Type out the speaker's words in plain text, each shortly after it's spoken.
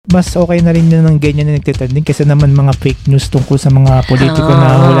mas okay na rin yun ng ganyan na nagtitrending kasi naman mga fake news tungkol sa mga politiko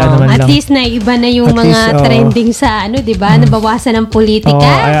na wala naman at lang. At least na iba na yung mga trending sa di ba? Nabawasan ng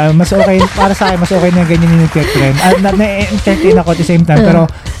politika. Mas okay, para sa akin, mas okay na ganyan yung nagtitrend. Na-entertain ako at the same time, pero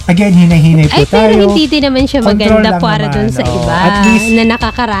again, hinay-hinay po tayo. Pero hindi din naman siya maganda para dun sa iba at least, na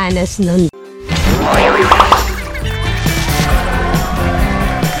nakakaranas nun.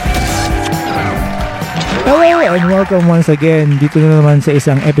 Hello and welcome once again dito na naman sa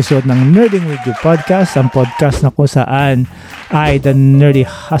isang episode ng Nerding With You Podcast, ang podcast na kung saan the nerdy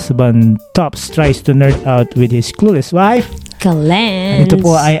husband Tops tries to nerd out with his clueless wife Kalens. Ito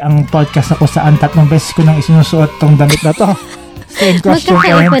po ay ang podcast na kung saan 3 beses ko nang isinusuot tong damit na to. Same question.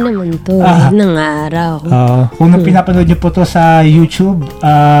 Magkakaiba naman to ng araw. Kung pinapanood nyo po to sa YouTube,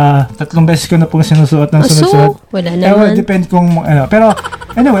 3 beses ko na pong sinusuot ng sunod-sunod. Wala naman. Depende kung pero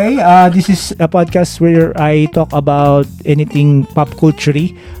anyway, this is a podcast where I talk about anything pop culture,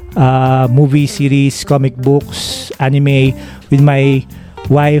 movie, series, comic books, anime with my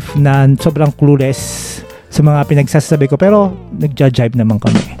wife na sobrang clueless sa mga pinagsasabi ko pero nagja-jive naman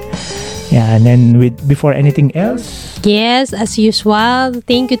kami. Yeah, and then before anything else, yes, as usual,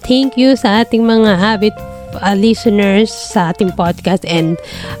 thank you sa ating mga habit listeners sa ating podcast and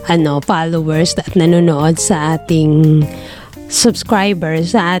followers at nanonood sa ating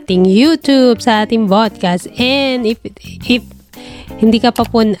subscribers sa ating YouTube, sa ating podcast. And if hindi ka pa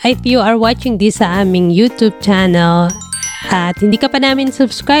po, if you are watching this sa aming YouTube channel at hindi ka pa namin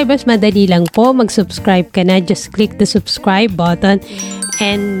subscribers, madali lang po, mag-subscribe ka na. Just click the subscribe button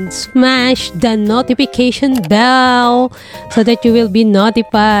and smash the notification bell so that you will be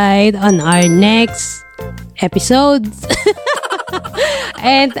notified on our next episodes.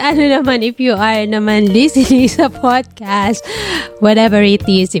 And naman, if you are naman listening sa podcast, whatever it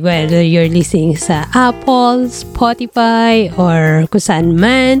is, whether you're listening sa Apple, Spotify, or kung saan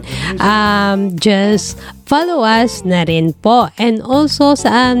man, just follow us na rin po. And also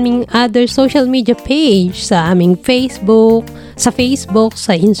sa aming other social media page, sa aming Facebook, sa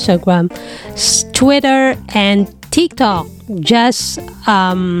Instagram, Twitter, and TikTok. Just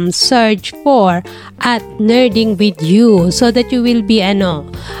search for @Nerding With You so that you will be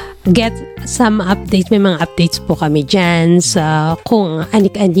get some updates. May mga updates po kami dyan sa kung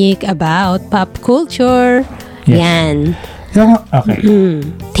anik-anik about pop culture. Yes. Yan. Okay.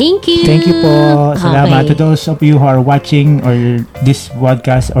 Thank you. Thank you po. Salamat to those of you who are watching or this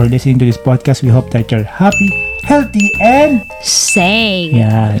podcast or listening to this podcast. We hope that you're happy, healthy, and safe.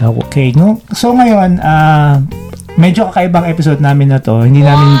 Yeah, okay. No? So ngayon, medyo kakaibang episode namin na to. Hindi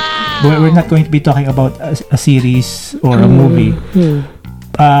namin, we're not going to be talking about a series or a movie.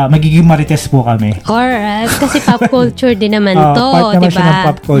 Magiging marites po kami. Or, kasi pop culture din naman to, part naman siya ng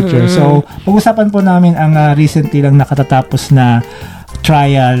pop culture. So, pag-usapan po namin ang recently lang nakatatapos na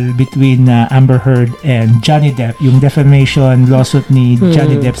trial between Amber Heard and Johnny Depp, yung defamation lawsuit ni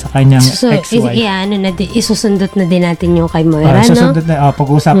Johnny Depp sa kanyang ex-wife. Isusundot na din natin yung kay Moira, susundot na,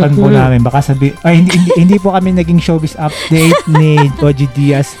 pag-uusapan po namin. Baka hindi po kami naging showbiz update ni Oji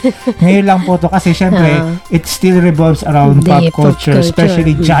Diaz. Ngayon lang po to kasi syempre, it still revolves around pop culture,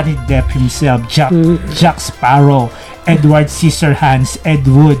 especially Johnny Depp himself, Jack Sparrow, Edward Scissorhands, Ed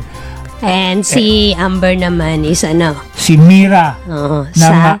Wood. And si Amber naman is si Mira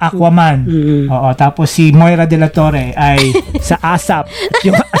ng Aquaman. Tapos si Moira de la Torre ay sa ASAP,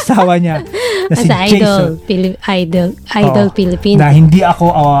 yung asawa niya na si Jason. Idol Philippines. Na hindi ako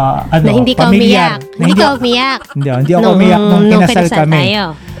na hindi ka umiyak. Hindi ako umiyak nung kinasal kami.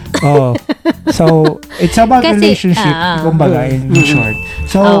 So it's about relationship, kumbaga in short.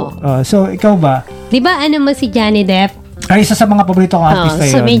 So ikaw ba? 'Di ba mo si Johnny Depp? Ay, isa sa mga paborito kong artista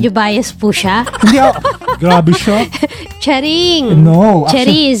yun. So, medyo bias po siya? Hindi ako. Grabe siya. Charing. No.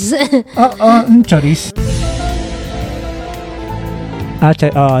 Charis. Charis.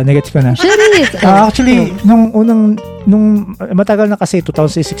 Negets ko na. Charis. Actually, nung matagal na kasi,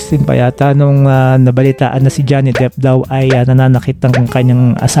 2016 pa yata, nung nabalitaan na si Johnny Depp daw ay nananakit ng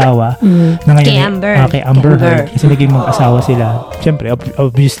kanyang asawa. Na ngayon, kay Amber Heard. Kasi naging mag-asawa sila. Siyempre,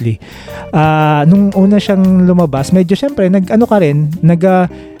 obviously. Nung una siyang lumabas, medyo siyempre,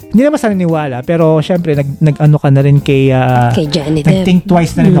 hindi naman sa naniniwala, pero syempre nag-ano ka na rin kay Johnny Depp. Nag-think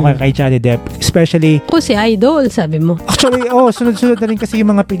twice na rin ako kay Johnny Depp. Especially si Idol, sabi mo. Actually, sunod-sunod na rin kasi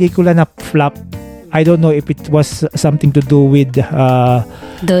yung mga pelikula na flop. I don't know if it was something to do with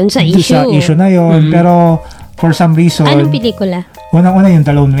doon sa issue. Sa issue na yon, pero for some reason. Anong pelikula? Unang-una yung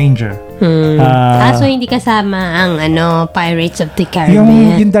The Lone Ranger. So hindi kasama ang Pirates of the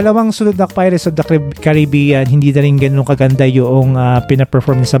Caribbean. Yung dalawang sunod na Pirates of the Caribbean, hindi na rin ganun kaganda yung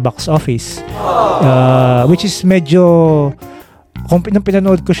pinaperform niya sa box office. Which is medyo kung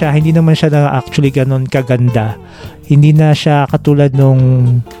pinanood ko siya, hindi naman siya na actually ganun kaganda. Hindi na siya katulad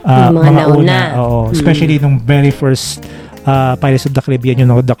nung mga una. Oo, especially nung very first Pirates of the Caribbean, yung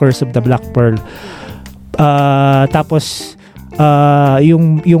The Curse of the Black Pearl. Tapos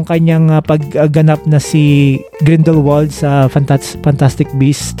yung kanyang pagganap na si Grindelwald sa Fantastic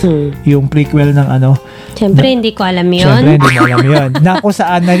Beast, yung prequel ng Siyempre, hindi ko alam yun. Siyempre, hindi mo alam yun. Na kung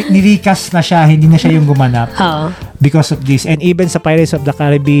saan, nirikas na siya, hindi na siya yung gumanap. Because of this. And even sa Pirates of the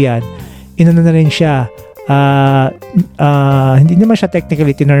Caribbean, inano na rin siya, hindi naman siya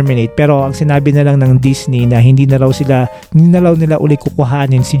technically terminate, pero ang sinabi na lang ng Disney na hindi na raw nila uli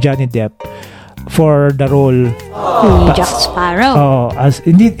kukuhanin si Johnny Depp for the role ni Jack Sparrow.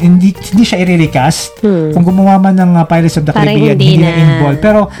 Hindi siya i-recast. Kung gumawa man ng Pirates of the Caribbean, hindi na involved.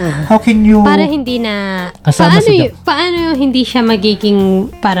 Pero how can you para hindi na paano hindi siya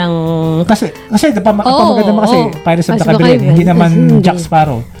magiging parang kasi maganda kasi Pirates of the Caribbean, hindi naman Jack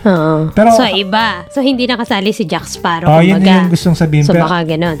Sparrow. Pero so iba. So hindi nakasali si Jack Sparrow. Yun yung gustong sabihin. So baka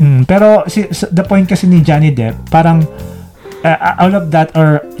ganun. Pero the point kasi ni Johnny Depp, parang all of that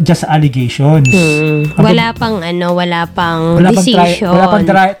are just allegations. Wala pang decision. Wala pang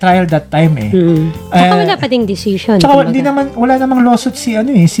trial that time Saka wala pa ding decision. Saka wala namang lawsuit si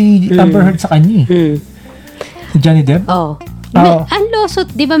Amber Heard sa kanya. Si Johnny Depp. Ang lawsuit,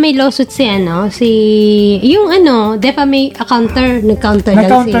 di ba may lawsuit si yung nag-counter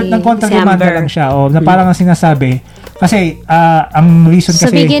si Amber. Lang siya. Na parang ang sinasabi, kasi ang reason kasi...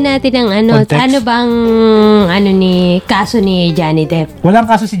 So, bigyan natin ng ano bang kaso ni Johnny Depp? Walang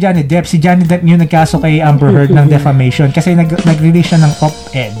kaso si Johnny Depp. Si Johnny Depp yung nagkaso kay Amber Heard ng defamation kasi nag-release siya ng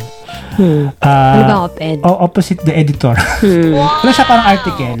op-ed. Ano bang op-ed? Opposite the editor. Wala siya parang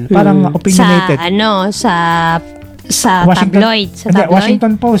article, parang opinionated. Sa tabloid.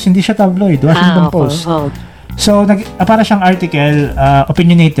 Washington Post, hindi siya tabloid. Washington Post. So, para siyang article,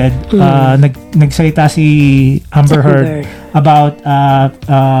 opinionated, nagsalita si Amber Heard about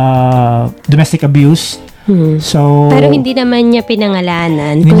domestic abuse. So, pero hindi naman niya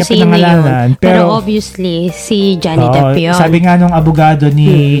pinangalanan kung sino yun. Pero obviously, si Johnny Depp yun. Sabi nga nung abogado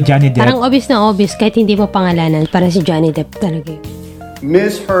ni Johnny Depp. Parang obvious na obvious, kahit hindi mo pangalanan, para si Johnny Depp talaga.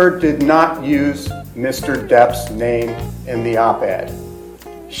 Ms. Heard did not use Mr. Depp's name in the op-ed.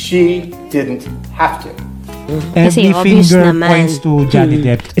 She didn't have to. Every finger points to Johnny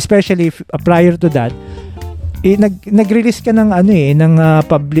Depp, especially prior to that. Nag-release ka ng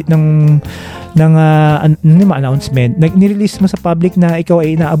public ng announcement. Nirelease mo sa public na ikaw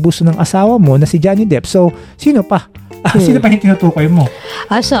ay inaabuso ng asawa mo na si Johnny Depp. So sino pa? Sino pa yung tinutukoy mo?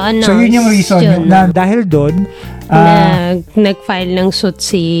 So yun yung reason na dahil doon nag-file ng suit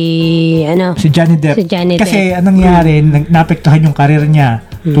si Johnny Depp. Kasi anong nangyari, naapektuhan yung karir niya.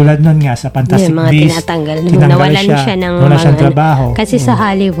 Tulad nun nga sa Fantastic Beasts, tinatanggal siya ng wala siyang trabaho. Kasi sa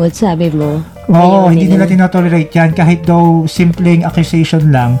Hollywood, sabi mo, hindi nila tinotolerate yan kahit daw simpleng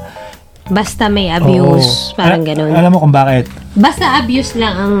accusation lang. Basta may abuse, parang ganun. Alam mo kung bakit? Basta abuse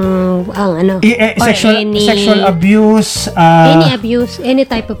lang ang sexual abuse, any abuse, any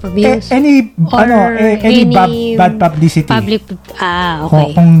type of abuse, any bad publicity. Okay.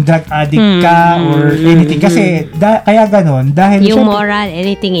 Kung drug addict ka or anything, kasi kaya ganun dahil yung moral,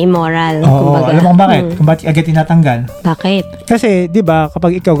 anything immoral. Alam mo kung bakit? Kung bakit agad tinatanggal? Bakit? Kasi 'di ba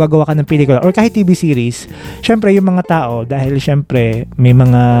kapag ikaw gagawa ka ng pelikula or kahit TV series, syempre yung mga tao, dahil syempre may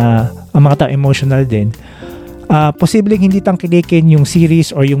ang mga tao emotional din, posibleng hindi tangkilikin yung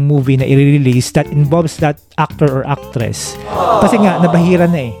series or yung movie na i-release that involves that actor or actress. Kasi nga, nabahira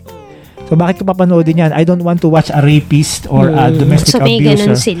na So, bakit ko papanoodin yan? I don't want to watch a rapist or a domestic abuser. So, may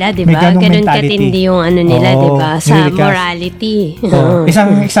ganun sila, diba? Ganun katindi yung nila, diba? Sa morality.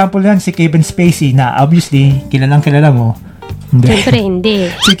 Isang example yan, si Kevin Spacey na obviously, kilala mo. Siyempre, hindi.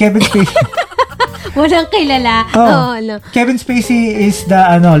 Si Kevin Spacey. Walang kilala. Kevin Spacey is the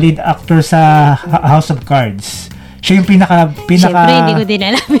lead actor sa House of Cards. Siya yung pinaka Siyempre, hindi ko din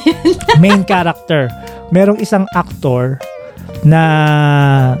alam yun. main character. Merong isang actor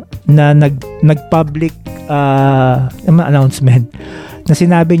na nag-public announcement na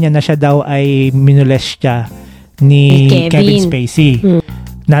sinabi niya na siya daw ay minolest siya ni Kevin Spacey.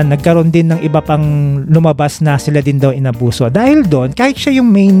 Na nagkaroon din ng iba pang lumabas na sila din daw inabuso. Dahil doon, kahit siya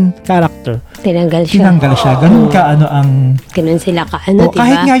yung main character, tinanggal siya. Ganun ganun sila diba?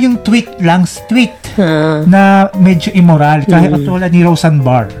 Kahit nga yung tweet na medyo immoral, kahit tulad ni Roseanne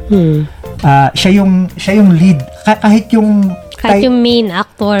Barr. Siya yung lead. Kahit yung main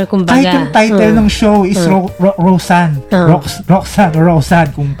actor, kumbaga. Kahit yung title ng show is Roseanne.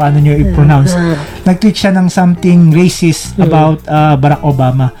 Roseanne, kung paano nyo i-pronounce. Nag-tweet siya ng something racist about Barack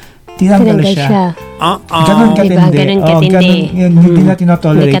Obama. tinanggal siya. Ganun katindi. Diba? Ganun katindi. Hindi na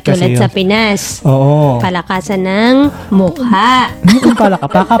tinotolerate hindi katulad sa Pinas. Oo. Palakasan ng mukha. Kung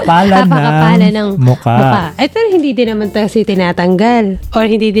papakapalan ng mukha. Pero hindi din naman kasi tinatanggal. Or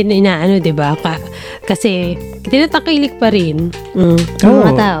hindi din inaano, diba? Kasi tinatakilik pa rin ng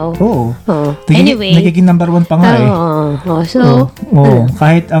mga tao. Oo. Anyway. Nagiging number 1 pa nga So,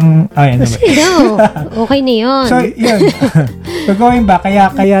 kahit ang... Sige daw. Okay na yun. So, yun. So, going back,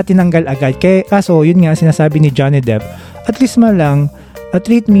 kaya tinanggal agad. Kaso, yun nga, sinasabi ni Johnny Depp, at least lang,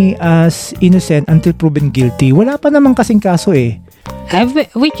 treat me as innocent until proven guilty. Wala pa naman kasing kaso eh.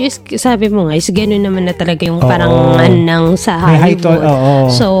 Which is, sabi mo nga, is gano'n naman na talaga yung parang anang sa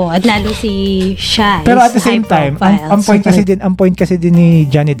Hollywood. So, at lalo si Shai. Pero at the same time, ang point kasi din ni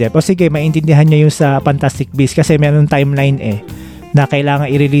Johnny Depp, sige, maintindihan niya yung sa Fantastic Beasts kasi meron timeline na kailangan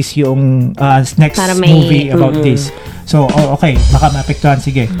i-release yung next movie about this. So, okay, baka maapektuhan,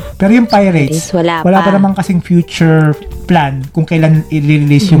 sige. Pero yung Pirates, wala pa naman kasing future plan kung kailan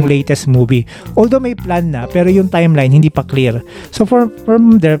i-release yung latest movie. Although may plan na, pero yung timeline hindi pa clear. So,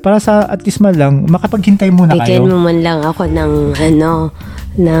 from there, para sa at least lang, makapaghintay muna kayo. Bigyan mo man lang ako ng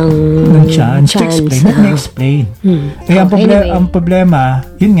chance to explain. Let me explain. Ang problema,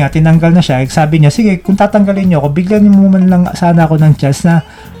 yun nga, tinanggal na siya. Sabi niya, sige, kung tatanggalin niyo ako, bigyan niyo mo man lang sana ako ng chance na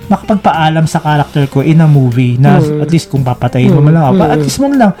makapagpaalam sa character ko in a movie na at least kung papatayin mo man lang ako. At least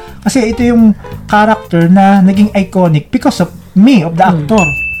man lang. Kasi ito yung character na naging iconic because of me, of the actor.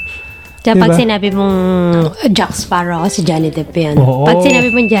 Kaya pag sinabi mong Jack Sparrow, si Johnny Depp yan. Pag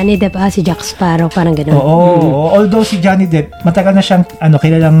sinabi mong Johnny Depp, si Jack Sparrow, parang gano'n. Although si Johnny Depp, matagal na siyang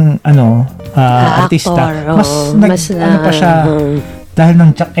kilalang artista. Mas pa siya dahil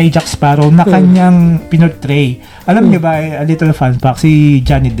kay Jack Sparrow na kanyang pinortray. Alam niyo ba, a little fun fact, si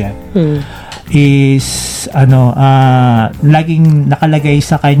Johnny Depp is laging nakalagay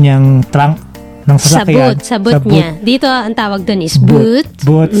sa kanyang trunk ng sasakyan. Sa boot niya. Dito ang tawag doon is boot.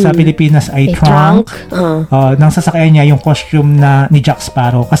 Boot sa Pilipinas ay trunk. Ng sasakyan niya yung costume ni Jack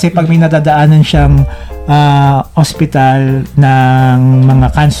Sparrow. Kasi pag may nadadaanan siyang hospital ng mga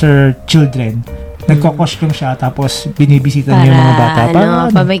cancer children, nagko-costume siya tapos binibisita niya yung mga bata.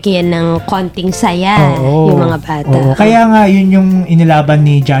 Pabigyan ng konting saya yung mga bata. Kaya nga yun yung inilaban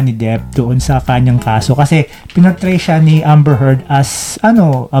ni Johnny Depp doon sa kanyang kaso kasi pinatray siya ni Amber Heard as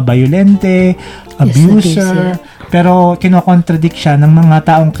violente, abuser, pero kinocontradict siya ng mga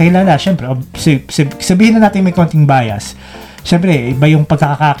taong kilala. Siyempre, sabihin na natin may konting bias. Siyempre, iba yung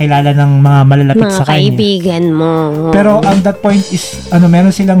pagkakakilala ng mga malalapit sa kanya. Mga kaibigan mo. Pero on that point is, meron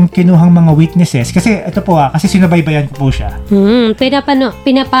silang kinuhang mga witnesses. Kasi, ito po kasi sinubaybayan ko po siya. Pinapanood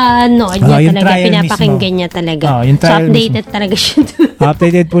niya talaga. Pinapakinggan niya talaga. So, updated talaga siya.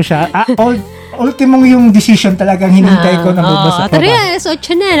 Updated po siya. Ultimong yung decision talagang hinintay ko na magbasa pa. Tara,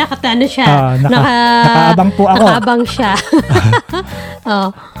 8 na. Nakatano siya. Nakaabang po ako. Nakaabang siya.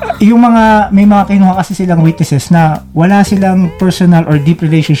 May mga kinuha kasi silang witnesses na wala silang personal or deep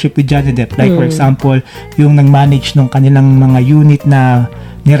relationship with Johnny Depp. Like for example, yung nag-manage ng kanilang mga unit na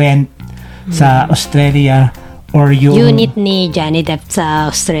ni-rent sa Australia or yung unit ni Johnny Depp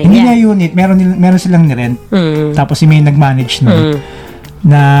sa Australia. Hindi na unit, meron silang ni-rent. Tapos may nag-manage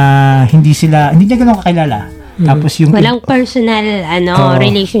na hindi niya gano'ng kakilala. Tapos yung walang personal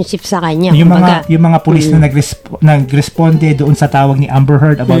relationship sa kanya. Yung mga pulis na nagresponde doon sa tawag ni Amber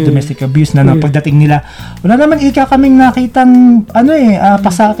Heard about domestic abuse na pagdating nila, wala naman kaming nakitang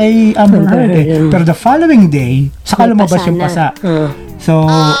pasa kay Amber Heard Pero the following day, saka lumabas yung pasa. So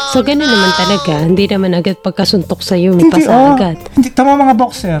gano'n naman talaga. Hindi naman agad pagkasuntok sa'yo, may pasa agad. Hindi, tama mga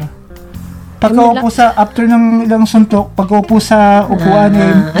boxer. Pagkaupo after ng ilang suntok, pagkaupo sa upuan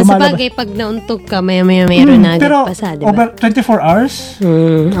lumalabas. Sabagay, pag nauntog ka, mayroon na agad pasa, diba? Over 24 hours.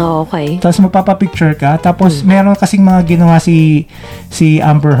 Okay. Tapos magpapapicture ka. Tapos meron kasing mga ginawa si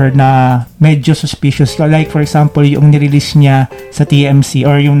Amber Heard na medyo suspicious. Like for example, yung nirelease niya sa TMC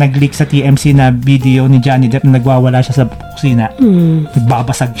or yung nag-leak sa TMC na video ni Johnny Depp na nagwawala siya sa kusina.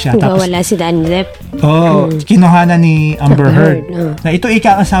 Nagbabasag siya. Nagwawala si Johnny Depp. Kinuhanan ni Amber Heard. Na ito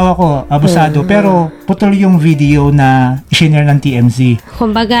ika-asawa ko, abusado. Pero putol yung video na i-share ng TMZ.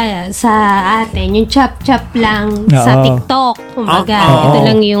 Kumbaga, sa atin, yung chop-chop lang sa TikTok. Kumbaga,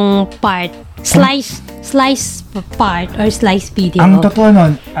 ito lang yung part. Slice part or slice video. Ang totoo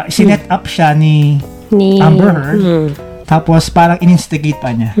nun, sinet up siya ni Amber Heard. Tapos parang in-instigate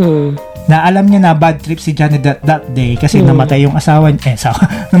pa niya. Na alam niya na bad trip si Johnny that day kasi namatay yung asawa niya.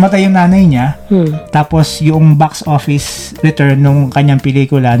 Namatay yung nanay niya. Tapos yung box office return nung kanyang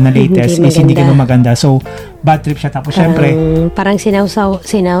pelikula na latest is hindi ganun maganda. So, bad trip siya. Tapos syempre, parang kinatungan.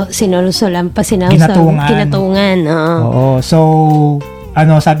 Oo. So,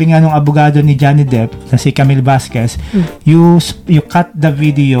 sabi nga nung abogado ni Johnny Depp na si Camille Vasquez, you cut the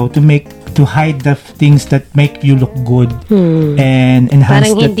video to hide the things that make you look good and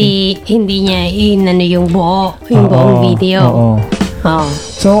enhance parang hindi niya yung buong video.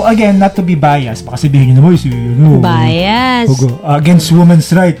 So again, not to be biased, baka sabihin niyo naman bias against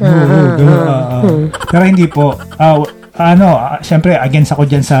women's right. Pero hindi po. Syempre against ako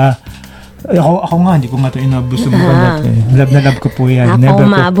diyan sa ako nga, hindi ko nga ito inabuso mo ba love na love ko po yan. Ako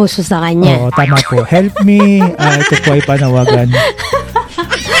maabuso sa kanya. Oo, tama po. Help me. Ito po ay panawagan.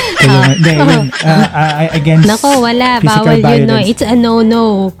 Against nako, wala. Bawal yun, no? It's a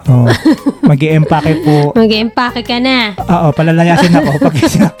no-no. Mag-i-empake po. Mag-i-empake ka na. Oo, palalayasin ako pag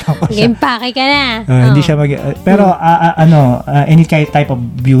sinaktan ko siya. Mag-i-empake ka na. Hindi siya pero, any type of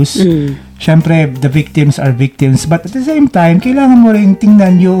abuse, syempre, the victims are victims. But at the same time, kailangan mo rin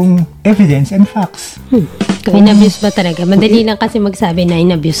tingnan yung evidence and facts. Kung in-abuse ba talaga? Madali lang kasi magsabi na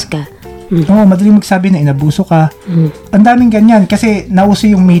in-abuse ka. Madaling magsabi na inabuso ka. Ang daming ganyan kasi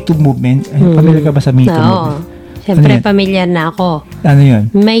nauso yung Me Too movement. Pamilyar ka ba sa Me Too movement? Siyempre, pamilyar na ako. Ano yun?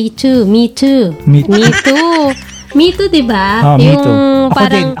 Me Too. Me Too, diba? Me Too.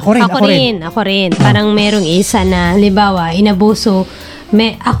 Ako rin. Parang merong isa na, halimbawa, inabuso,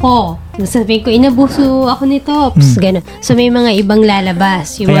 ako, sabihin ko, inabuso ako nito. Gano'n. So, may mga ibang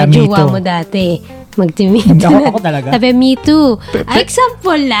lalabas. Yung mga jowa mo dati. Ako talaga. Sabi, Me Too.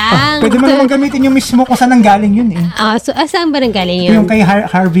 Example lang. Pwede mo naman gamitin yung mismo kung saan nanggaling yun eh. So, saan ba nanggaling yun? Yung kay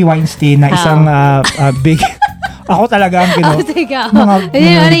Harvey Weinstein na isang big... Ako talaga ang ginawa. Sige,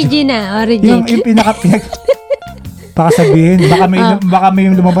 original. Yung baka sabihin, baka may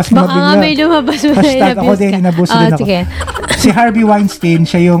lumabas mo bigla. Baka may lumabas mo hashtag ako din, inabuso din ako. Sige. Si Harvey Weinstein,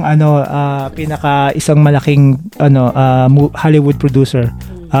 siya yung pinaka isang malaking Hollywood producer.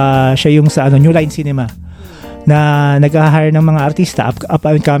 Siya yung sa New Line Cinema na nag-hire ng mga artista,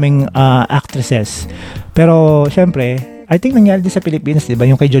 up-and-coming actresses. Pero, syempre, I think nangyari din sa Pilipinas, diba?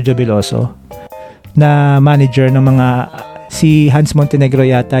 Yung kay Jojo Veloso na manager ng mga si Hans Montenegro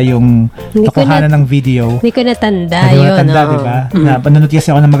yata yung nakuhanan ng video. Hindi ko natanda yun. Diba? Na panonood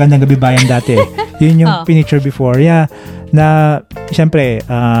kasi ako ng Magandang Gabi Bayan dati. Yun yung pinicture before. Yeah. Na, syempre,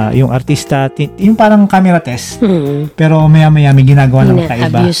 yung artista, yung parang camera test. Pero maya-maya may ginagawa ng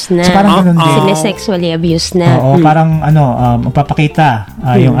kaiba. Abuse na. So parang ganun din. Sexually abused na. Oo, parang magpapakita.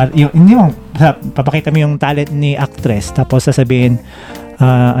 Papakita mo yung talent ni actress. Tapos sasabihin,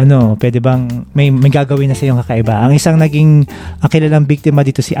 pwede bang may gagawin na sa iyong kakaiba. Ang isang naging kilalang biktima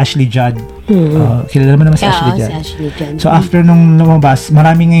dito si Ashley Judd. Kilala mo naman si Ashley Judd. So after nung lumabas,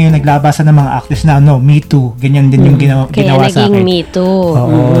 marami ngayon naglabasan ng mga actors na Me Too. Ganyan din yung ginawa sa akin. Kaya naging Me Too.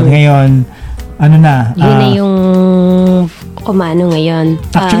 Ngayon, yun na yung kumano ngayon.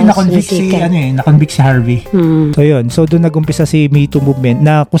 Actually, nakonvict si Harvey. So yun. So doon nagumpisa si Me Too movement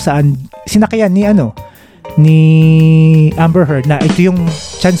na kung saan sinakayan ni Amber Heard na ito yung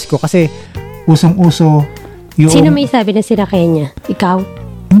chance ko kasi usong-uso yung... Sino may sabi na sinakay niya? Ikaw?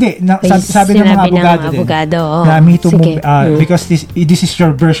 Hindi, sabi ng mga abogado na Me Too because this is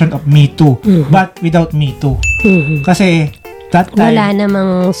your version of Me Too but without Me Too. Kasi that time, wala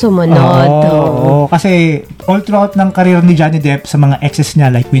namang sumunod. Kasi all throughout ng career ni Johnny Depp sa mga exes niya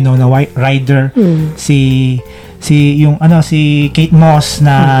like Winona Ryder, si Kate Moss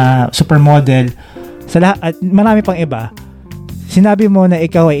na supermodel, sa lahat, at marami pang iba, sinabi mo na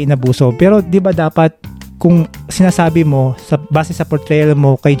ikaw ay inabuso. Pero di ba dapat kung sinasabi mo base sa portrayal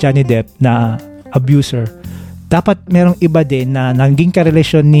mo kay Johnny Depp na abuser, dapat merong iba din na naging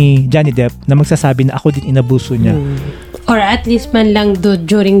karelasyon ni Johnny Depp na magsasabi na ako din inabuso niya. Or at least man lang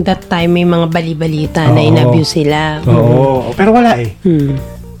during that time may mga bali-balita na inabuse sila. Pero wala eh.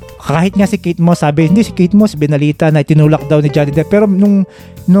 Kahit nga si Kate Moss, sabi, hindi si Kate Moss, binalita na tinulak daw ni Johnny Depp. Pero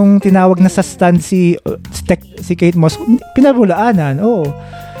nung tinawag na sa stand si Kate Moss, pinabulaanan.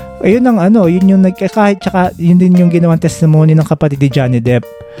 Ayun ang yun yung kahit tsaka yun din yung ginawang testimony ng kapatid ni Johnny Depp.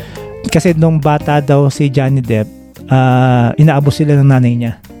 Kasi nung bata daw si Johnny Depp, inaabos sila ng nanay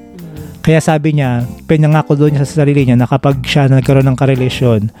niya. Kaya sabi niya, pinangako doon niya sa sarili niya na kapag siya nagkaroon ng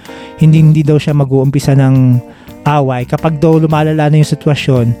karelasyon, hindi daw siya mag-uumpisa ng away. Kapag daw lumalala na yung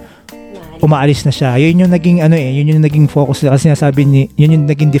sitwasyon, umaalis na siya. Yun yung naging yun yung naging focus kasi sinasabi ni, yun yung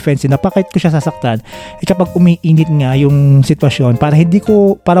naging defense na bakit ko siya sasaktan. Kapag umiinit nga yung sitwasyon,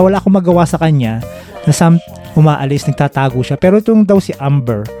 para wala akong magawa sa kanya, na umaalis, nagtatago siya. Pero itong daw si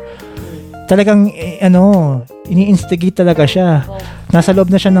Amber, talagang ini-instigate talaga siya. Nasa loob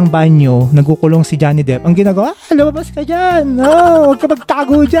na siya ng banyo, nagkukulong si Johnny Depp. Ang ginagawa, lumabas ka dyan. Huwag ka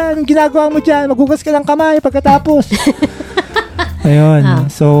magtago dyan. Ang ginagawa mo dyan, maghugas ka ng kamay pagkatapos. Ayun.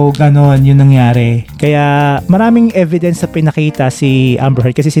 So, ganon yung nangyari. Kaya, maraming evidence na pinakita si Amber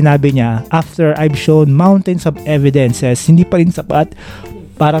Heard kasi sinabi niya, after I've shown mountains of evidences, hindi pa rin sapat.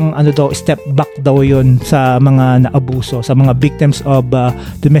 Parang step back daw yun sa mga naabuso, sa mga victims of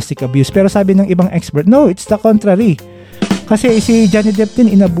domestic abuse. Pero sabi ng ibang expert, no, it's the contrary. Kasi si Johnny Depp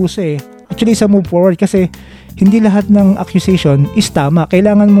din inabuso eh. Actually, sa move forward kasi hindi lahat ng accusation is tama.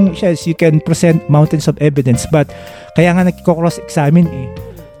 Kailangan mong, yes, you can present mountains of evidence, but kaya nga nagko-cross-examine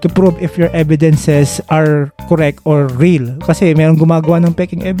to prove if your evidences are correct or real. Kasi mayroong gumagawa ng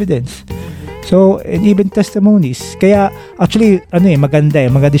peking evidence. So, and even testimonies. Kaya, actually, maganda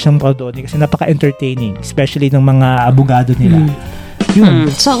siyang paudoon kasi napaka-entertaining, especially ng mga abogado nila.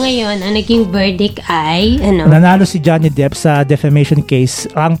 Yun. So ngayon, ang naging verdict ay nanalo si Johnny Depp sa defamation case.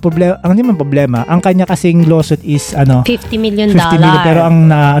 Ang problema, ang kanya kasing lawsuit is $50 million. Pero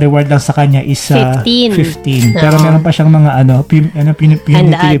ang na-reward lang sa kanya is 15. Pero meron pa siyang mga and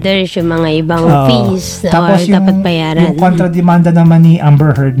the others, yung mga ibang fees tapos or dapat bayaran. Yung kontra-demanda naman ni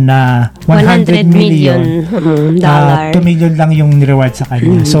Amber Heard na $100 million. $2 million lang yung reward sa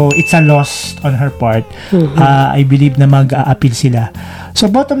kanya. So it's a loss on her part. I believe na mag-a-appeal sila. So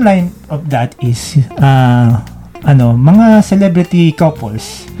bottom line of that is mga celebrity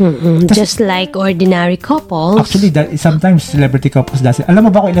couples. Just like ordinary couples. Actually, sometimes celebrity couples does it. Alam mo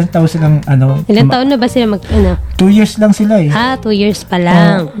ba kung ilang taon silang Ilang taon na ba sila 2 years lang sila eh. 2 years pa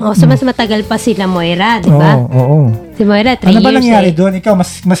lang. So mas matagal pa sila Moira, di ba? Oo. Si Moira 3 years. Ano ba nangyari doon? Ikaw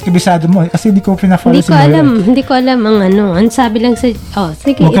mas kabisado mo kasi hindi ko pina-follow si Moira. Hindi ko alam ang Ang sabi lang sa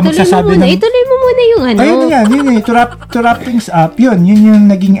sige, ituloy mo muna yung Ayun yun. To wrap things up, yun yung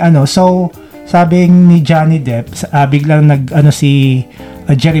naging So, sabing ni Johnny Depp, biglang si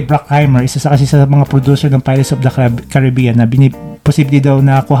Jerry Bruckheimer, isa kasi sa mga producer ng Pirates of the Caribbean na posible daw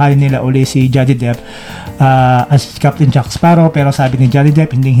na kuhanin nila uli si Johnny Depp as Captain Jack Sparrow, pero sabi ni Johnny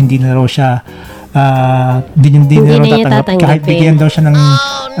Depp hindi na raw siya hindi na raw tatanggap kahit bigyan daw siya ng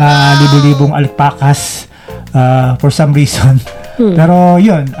libu-libong alpacas for some reason. Pero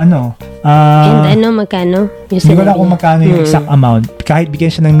yun, and magkano? Hindi ko lang kung magkano yung exact amount. Kahit bigyan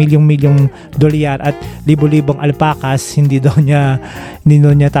siya ng milyong-milyong dolyar at libo-libong alpacas, hindi daw niya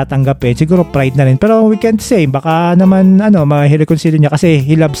tatanggapin. Siguro pride na rin. Pero we can't say, baka naman ma-reconsider niya kasi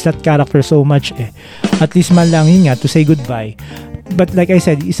he loves that character so much eh. At least man lang yun nga, to say goodbye. But like I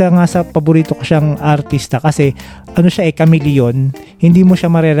said, isa nga sa paborito ko siyang artista kasi chameleon, hindi mo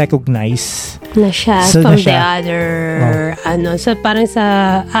siya mare-recognize na siya from the other so parang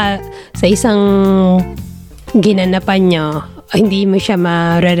sa isang ginanapan niya, hindi mo siya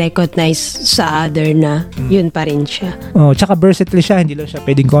mare-recognize sa other na yun pa rin siya. Tsaka versatile siya, hindi lang siya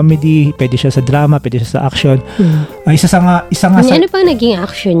pwedeng comedy, pwede siya sa drama, pwede siya sa action. Isa nga ano pang naging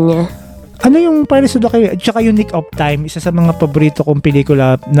action niya? Yung Pirates of the Caribbean, tsaka yung Nick of Time, isa sa mga paborito kong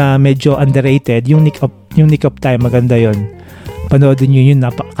pelikula na medyo underrated, yung Nick of Time, maganda yon. Panoodin nyo yun,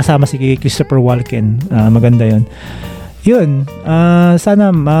 kasama si Christopher Walken, maganda yon. Yun,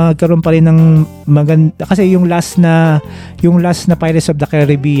 sana magkaroon pa rin ng maganda, kasi yung last na Pirates of the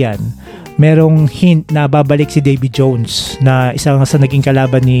Caribbean, merong hint na babalik si Davy Jones na isang sa naging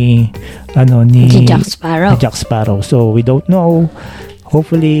kalaban ni Jack Sparrow. So we don't know,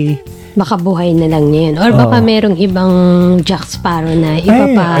 hopefully baka buhay na lang niya yun. Or baka merong ibang Jack Sparrow na iba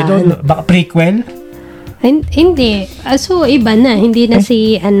pa. I don't know. Baka prequel? Hindi. So, iba na. Hindi na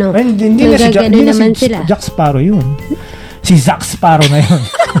si hindi na si Jack Sparrow yun. Si Zack Sparrow na yun.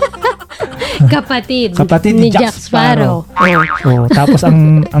 Kapatid ni Jack Sparrow. Tapos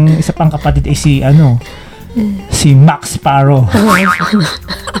ang isa pang kapatid ay si Max Sparrow.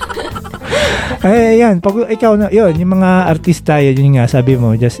 Yan, pag ikaw na, yun, yung mga artista, yun nga, sabi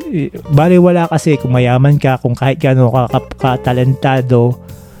mo, just, baliwala kasi kung mayaman ka, kung kahit gano'n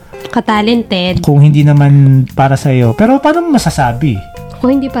ka-talented, kung hindi naman para sa'yo. Pero paano mo masasabi?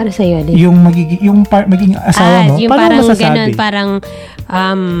 Kung hindi para sa'yo, yung magiging asawa mo, yung paano parang mo masasabi? Ganun, parang,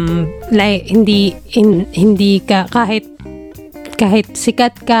 like, hindi ka, kahit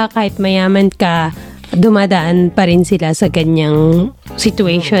sikat ka, kahit mayaman ka, dumadaan pa rin sila sa ganyang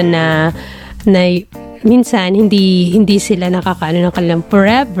situation na minsan hindi sila nakakaano ng kanilang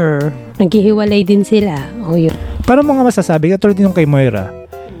forever. Naghihiwalay din sila. Yun. Paano mo nga masasabi? Katulad din yung kay Moira.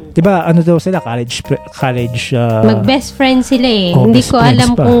 Diba, daw sila? College mag-best friend sila eh. Hindi ko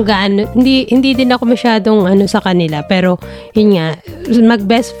alam kung gaano. Hindi din ako masyadong sa kanila. Pero, yun nga,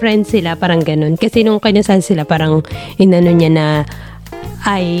 mag-best friend sila, parang ganun. Kasi nung kinasal sila, parang niya na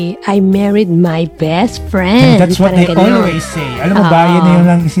I married my best friend. And that's what they always say. Alam mo ba, yan na yung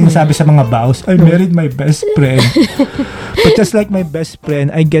lang sinasabi sa mga vows. I married my best friend. But just like my best friend,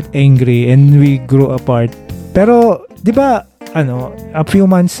 I get angry and we grow apart. Pero, di ba, a few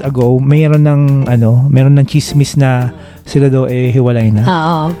months ago, meron ng chismis na sila daw hiwalay na.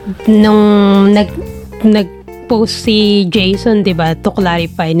 Oo. Nung nag-post si Jason, 'di ba, to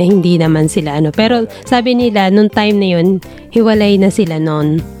clarify na hindi naman sila pero sabi nila nung time na yun, hiwalay na sila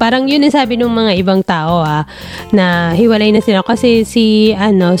noon. Parang yun ang sabi ng mga ibang tao na hiwalay na sila kasi si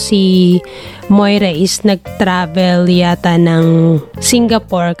Moira is nag-travel yata ng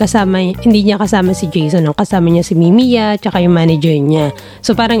Singapore hindi niya kasama si Jason, kasama niya si Mimiya tsaka yung manager niya.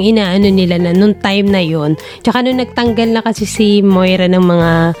 So parang inaano nila na nung time na yun, tsaka nung nagtanggal na kasi si Moira ng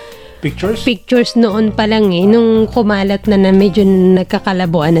mga pictures noon pa lang nung kumalat na medyo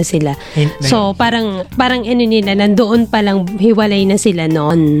nagkakalabuan na sila. So parang nila nandoon pa lang hiwalay na sila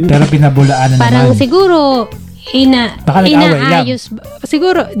noon. Pero pinabulaan na parang naman. Siguro inaayos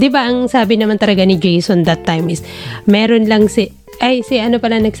siguro, 'di ba ang sabi naman talaga ni Jason that time is meron lang si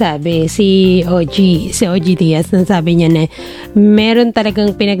nagsabi, si OG Diaz, sabi niya na meron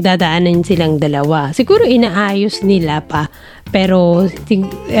talagang pinagdadaanan silang dalawa. Siguro inaayos nila pa, pero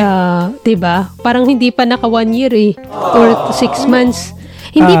 'di ba? Parang hindi pa naka 1 year or 6 months.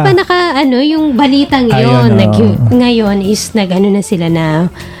 Hindi pa naka yung balitang 'yon. Ngayon is na sila na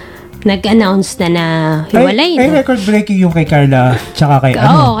nag-announce na hiwalay na. Ay, record-breaking yung kay Carla tsaka kay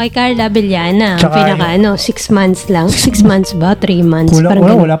kay Carla Villana. Pinaka 6 months lang. 6 months ba? 3 months?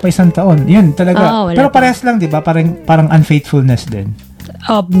 Wala pa 1 taon. Yun, talaga. Pero parehas lang, di ba? Parang unfaithfulness din.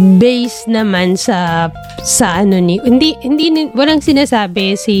 Based naman sa walang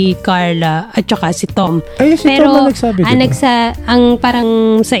sinasabi si Carla at saka si Tom. Ay, si pero Tom nagsabi, diba? ang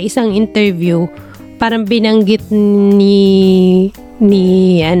parang sa isang interview, parang binanggit ni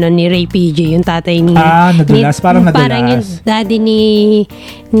Ray PJ, yung tatay ni nadulas, parang yung daddy ni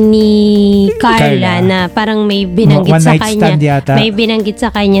Carla na parang may binanggit sa kanya. May binanggit sa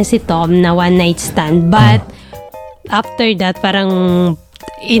kanya si Tom na one night stand, but after that parang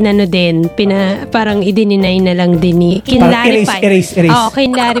parang i-deny na lang din ni kinlarify. Erase.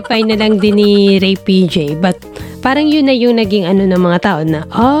 Kinlarify na lang din ni Ray PJ, but parang yun na yung naging ng mga tao na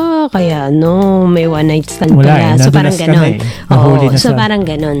kaya may one night stand pala. So parang ganon. Parang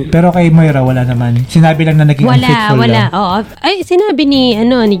ganon. Pero kay Moira wala naman. Sinabi lang na naging unfaithful. Wala. Ay, sinabi ni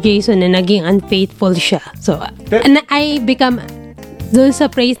Jason na naging unfaithful siya. So I become doon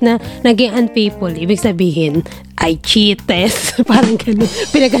sa phrase na naging unfaithful, ibig sabihin I cheated. Parang ganun.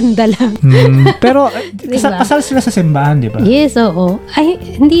 Pinaganda lang. Pero diba? Kasal sila sa simbahan, di ba? Yes, oo. Ay,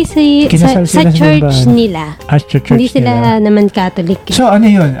 hindi sa church nila. Church hindi sila naman Catholic. So, ano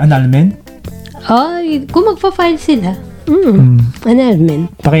yun? Annulment? Kung magpa-file sila.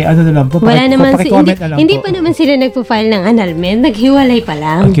 Annulment. Na lang po. Wala naman hindi pa naman sila nagpo-file ng annulment. Naghiwalay pa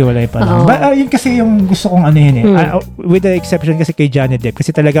lang. Yun kasi yung gusto kong with the exception kasi kay Johnny Depp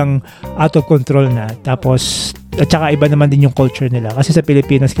kasi talagang out of control na. Tapos at saka iba naman din yung culture nila. Kasi sa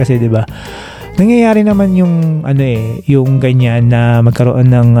Pilipinas kasi, 'di ba? Nangyayari naman yung yung ganyan na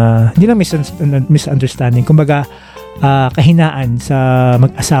magkaroon ng hindi na misunderstanding. Kumbaga kahinaan sa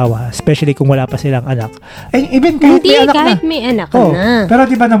mag-asawa, especially kung wala pa silang anak. Even kahit may anak na. Pero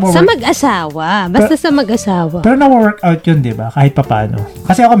di ba sa mag-asawa, basta sa mag-asawa. Pero na-work out yun, di ba? Kahit papaano.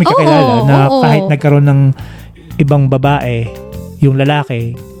 Kasi ako may kakilala na kahit nagkaroon ng ibang babae, yung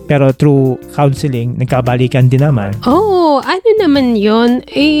lalaki, pero through counseling, nagkabalikan din naman. Naman yun?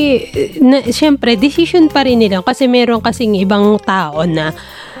 Siyempre, decision pa rin nila kasi meron kasing ibang tao na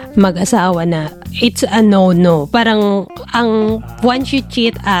mag-asawa na it's a no-no. Parang once you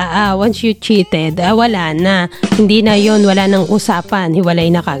cheated, wala na. Hindi na yon, wala nang usapan,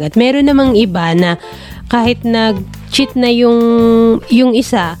 hiwalay na kagad. Meron namang iba na kahit nag-cheat na yung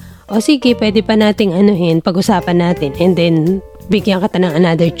isa, sige, pwede pa nating pag-usapan natin and then bigyan ka ng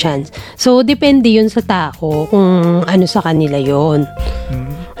another chance. So, depende yun sa tao kung sa kanila yon.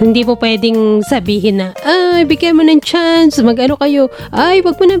 Hindi po pwedeng sabihin na, bigyan mo ng chance, kayo.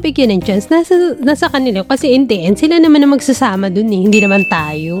 Wag mo nang bigyan ng chance. Nasa kanila. Kasi in the end, sila naman na magsasama dun hindi naman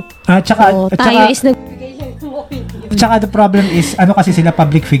tayo. Tayo is nagbigay lang ng opinion. Tsaka the problem is, kasi sila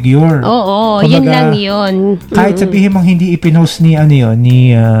public figure. Oo, yun lang yun. Kahit sabihin mong hindi ipinost ni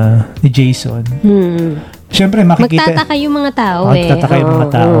Jason. Siyempre, makikita. Magtataka yung mga tao Magtataka yung mga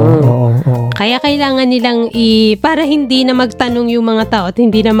tao. Oo. Kaya kailangan nilang para hindi na magtanong yung mga tao at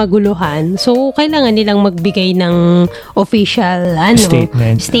hindi na maguluhan. So, kailangan nilang magbigay ng official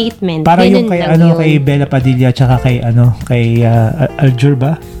statement. Para yung kay Bella Padilla tsaka kay Aljur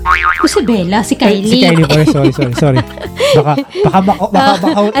ba? Si Bella, si Kylie. Si Kylie, sorry. Baka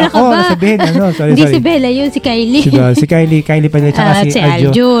ako nasabihin, sorry. Hindi si Bella yun, si Kylie. Si Kylie Padilla tsaka si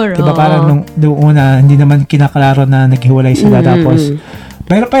Aljur. Diba parang nung una, hindi naman kinaklaro na naghiwalay sila tapos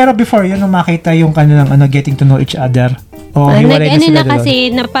pero before yun, makita yung kanilang getting to know each other. kasi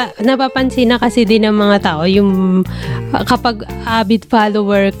napapansin na kasi din ng mga tao yung kapag avid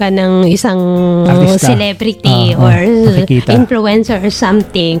follower ka ng isang artista, celebrity or influencer or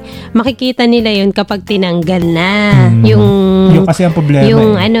something, makikita nila yun kapag tinanggal na yung kasi ang problema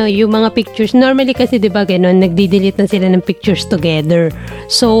yung mga pictures. Normally kasi 'di ba gano'n, nagdi-delete na sila ng pictures together.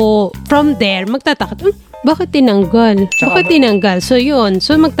 So from there magtataka, bakit tinanggal? So yun.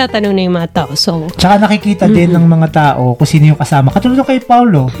 So magtatanong na yung mga tao. Tsaka nakikita din ng mga tao kung sino yung kasama. Katulad kay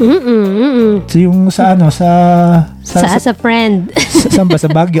Paulo. So yung sa as a friend. Saan ba? Sa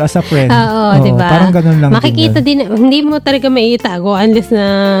Baguio as a friend. Oo, diba? Parang ganun lang. Makikita din, hindi mo talaga maitago unless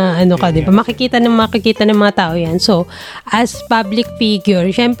na diba? Makikita ng mga tao yan. So, as public figure,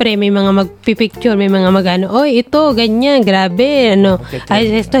 syempre may mga magpipicture, may mga ito, ganyan, grabe,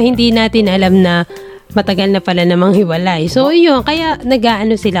 ito hindi natin alam na matagal na pala namang hiwalay. So, yun, kaya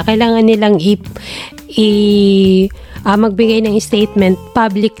sila, kailangan nilang magbigay ng statement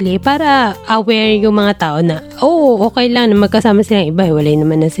publicly para aware yung mga tao na, okay lang na magkasama silang iba, hiwalay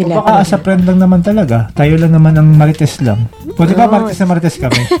naman na sila. Baka sa friend lang naman talaga. Tayo lang naman ang marites lang. O diba marites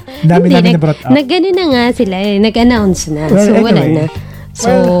kami? Dami namin na brought up. Nag-gano na nga sila, nag-announce na. So, anyway, wala na. So,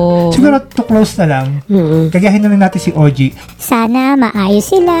 siguro to close na lang. Kagahin na lang natin si OG. Sana maayos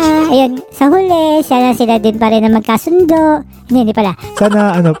sila. Ayun, sa huli, sana sila din pa rin na magkasundo. Hindi pala.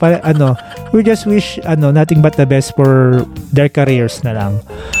 Sana we just wish nothing but the best for their careers na lang.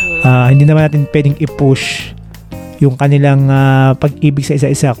 Hindi naman natin pwedeng i-push yung kanilang pag-ibig sa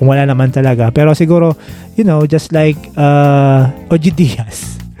isa-isa kung wala naman talaga. Pero siguro, just like OG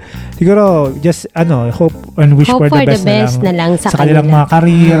Diaz. Siguro, just, hope and wish for the best na lang sa kanilang mga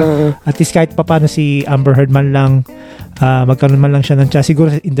career. At least kahit papano si Amber Heard man lang, magkaroon man lang siya ng chance. Siguro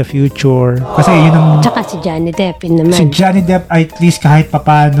in the future. Kasi yun ang... Tsaka si Johnny Depp naman. Si Johnny Depp, at least kahit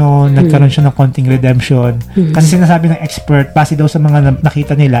papano, nagkaroon siya ng konting redemption. Kasi sinasabi ng expert, base daw sa mga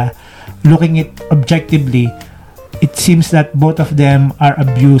nakita nila, looking it objectively, it seems that both of them are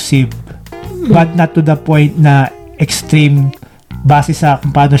abusive. But not to the point na extreme base sa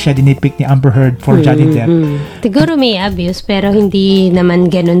kung paano siya dinipick ni Amber Heard for Johnny Depp. Siguro may abuse pero hindi naman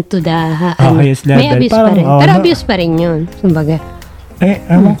ganun to the highest level. May abuse pa rin. Pero abuse pa rin yun. Kumbaga.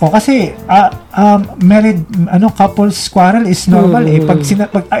 Ewan ko. Kasi married couples quarrel is normal pag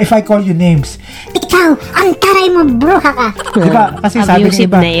if I call you names, ikaw, ang taray mo, bruha ka. Diba? Kasi sabi ng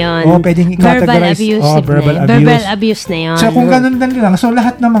iba, pwedeng i-categorize. Verbal abuse na yun. So kung ganun lang, so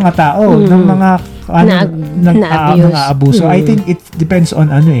lahat ng mga tao, ng mga nag-abuso. I think it depends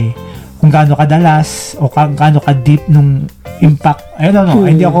on kung gaano kadalas o gaano ka-deep nung impact. I don't know.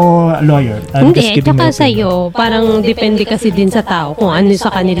 Hindi ako lawyer. Hindi. Tsaka sa'yo, parang depende kasi din sa tao kung ano sa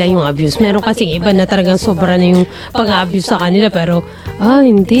kanila yung abuse. Meron kasing iba na talagang sobra na yung pag-abuse sa kanila pero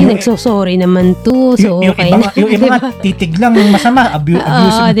hindi. Nagsosorry naman to. So, okay na. Yung iba titig lang masama. Abuse.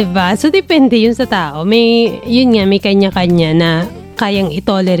 Diba? So, depende yun sa tao. May kanya-kanya na kayang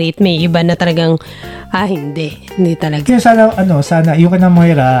i-tolerate. May iba na talagang hindi talaga. Kaya sana yung kana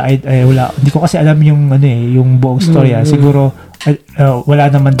Moira wala. Hindi ko kasi alam yung yung buong story. Siguro wala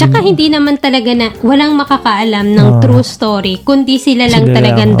naman din. Tsaka hindi naman talaga walang makakaalam ng true story kundi sila lang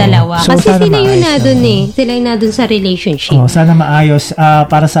talagang dalawa. So, kasi sila yung sila yung nandun sa relationship. Sana maayos.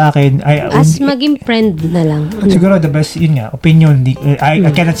 Para sa akin maging friend na lang. Siguro the best yun nga opinion. I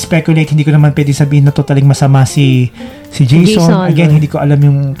cannot speculate. Hindi ko naman pwede sabihin na totaling masama si Jason. Again, hindi ko alam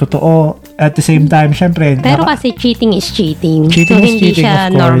yung totoo. At the same time, syempre. Pero kasi cheating is cheating. So, hindi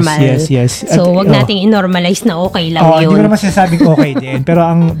siya normal. Yes. So, wag nating i-normalize na okay lang yun. Hindi ko naman sinasabing okay din. Pero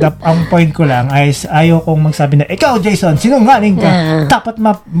ang point ko lang ay ayaw kong magsabi na, ikaw, Jason, sinungaling ka. Dapat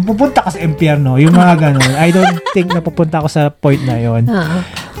pupunta ka sa impyerno. Yung mga ganun. I don't think na pupunta ako sa point na yun.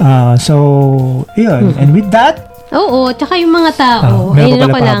 So, yun. And with that, oo, tsaka yung mga tao,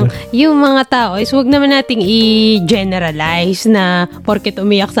 yung mga tao is wag naman nating i-generalize na porket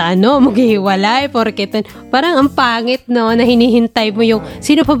umiyak sa maghihiwalay, porket parang ang pangit na hinihintay mo yung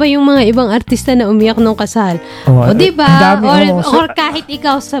sino pa ba yung mga ibang artista na umiyak nung kasal. O diba? Or kahit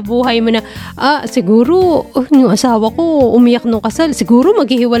ikaw sa buhay mo na siguro yung asawa ko umiyak nung kasal, siguro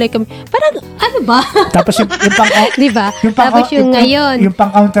maghihiwalay kami. Parang ano ba? Tapos yung pang diba? Tapos yung ngayon, yung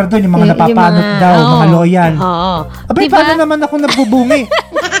pang-counter doon, yung mga napapanot daw, mga loyal. Abay, diba? Paano naman ako nagbubungi?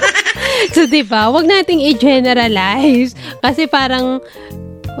 So, diba? Huwag nating i-generalize. Kasi parang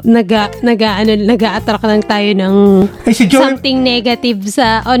nag-a-attract lang tayo ng something negative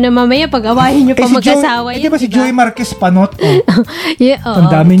sa na mamaya pag-awahin nyo pa mag-asawa yun. Diba si Joey Marquez panot? Ang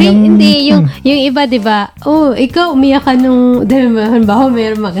dami niyang... Hindi, yung iba, diba? Ikaw umiyak ka nung... Halimbawa,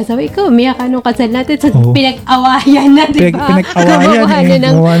 mayroon mag-asawa. Ikaw umiyak ka nung kasal natin. So, pinag-awayan na, diba?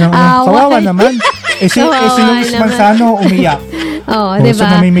 Pinag-awayan. Kawawa naman. si Luis Manzano umiyak. Oo, diba? So,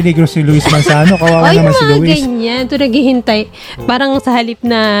 namimiligro si Luis Manzano. Kawawa naman si Luis. Ganyan. Ito naghihintay. Parang sa halip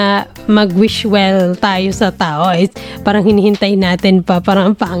na mag-wish well tayo sa tao, parang hinihintay natin pa.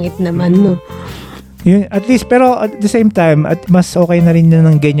 Parang ang pangit naman, no? Yun, at least, pero at the same time, at mas okay na rin na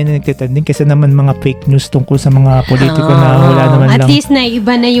ng ganyan na nagtitending kasi naman mga fake news tungkol sa mga politiko na wala naman at lang. At least na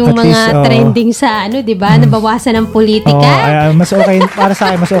iba na yung mga trending sa diba? Nabawasan ng politika. Mas okay, para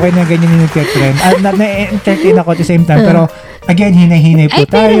sa akin, mas okay na ganyan yung nagtitrend. Na-entertain ako at the same time, pero again, hinay-hinay po tayo.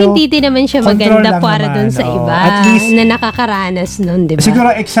 Pero hindi din naman siya maganda para dun sa iba at least, na nakakaranas nun, diba?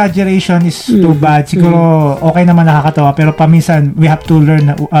 Siguro exaggeration is too bad. Siguro okay naman nakakatawa, pero paminsan, we have to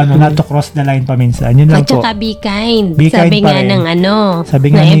learn not to cross the line paminsan. Yun lang at saka be kind. Be sabi kind nga ng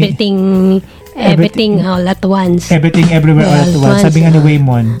sabi nga everything all at once. Everything everywhere all at once. Sabi nga ni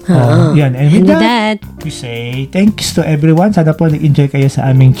Waymon. Yan. And with that, we say thanks to everyone. Sana po nag-enjoy kayo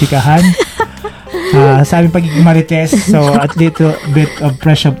sa aming chikahan. Sa aming pagiging marites. So, at little bit of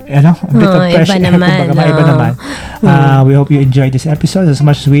pressure, iba naman. Iba naman. We hope you enjoyed this episode as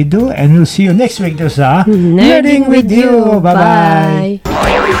much as we do. And we'll see you next week sa Learning with You.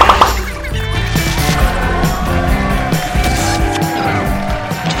 Bye-bye.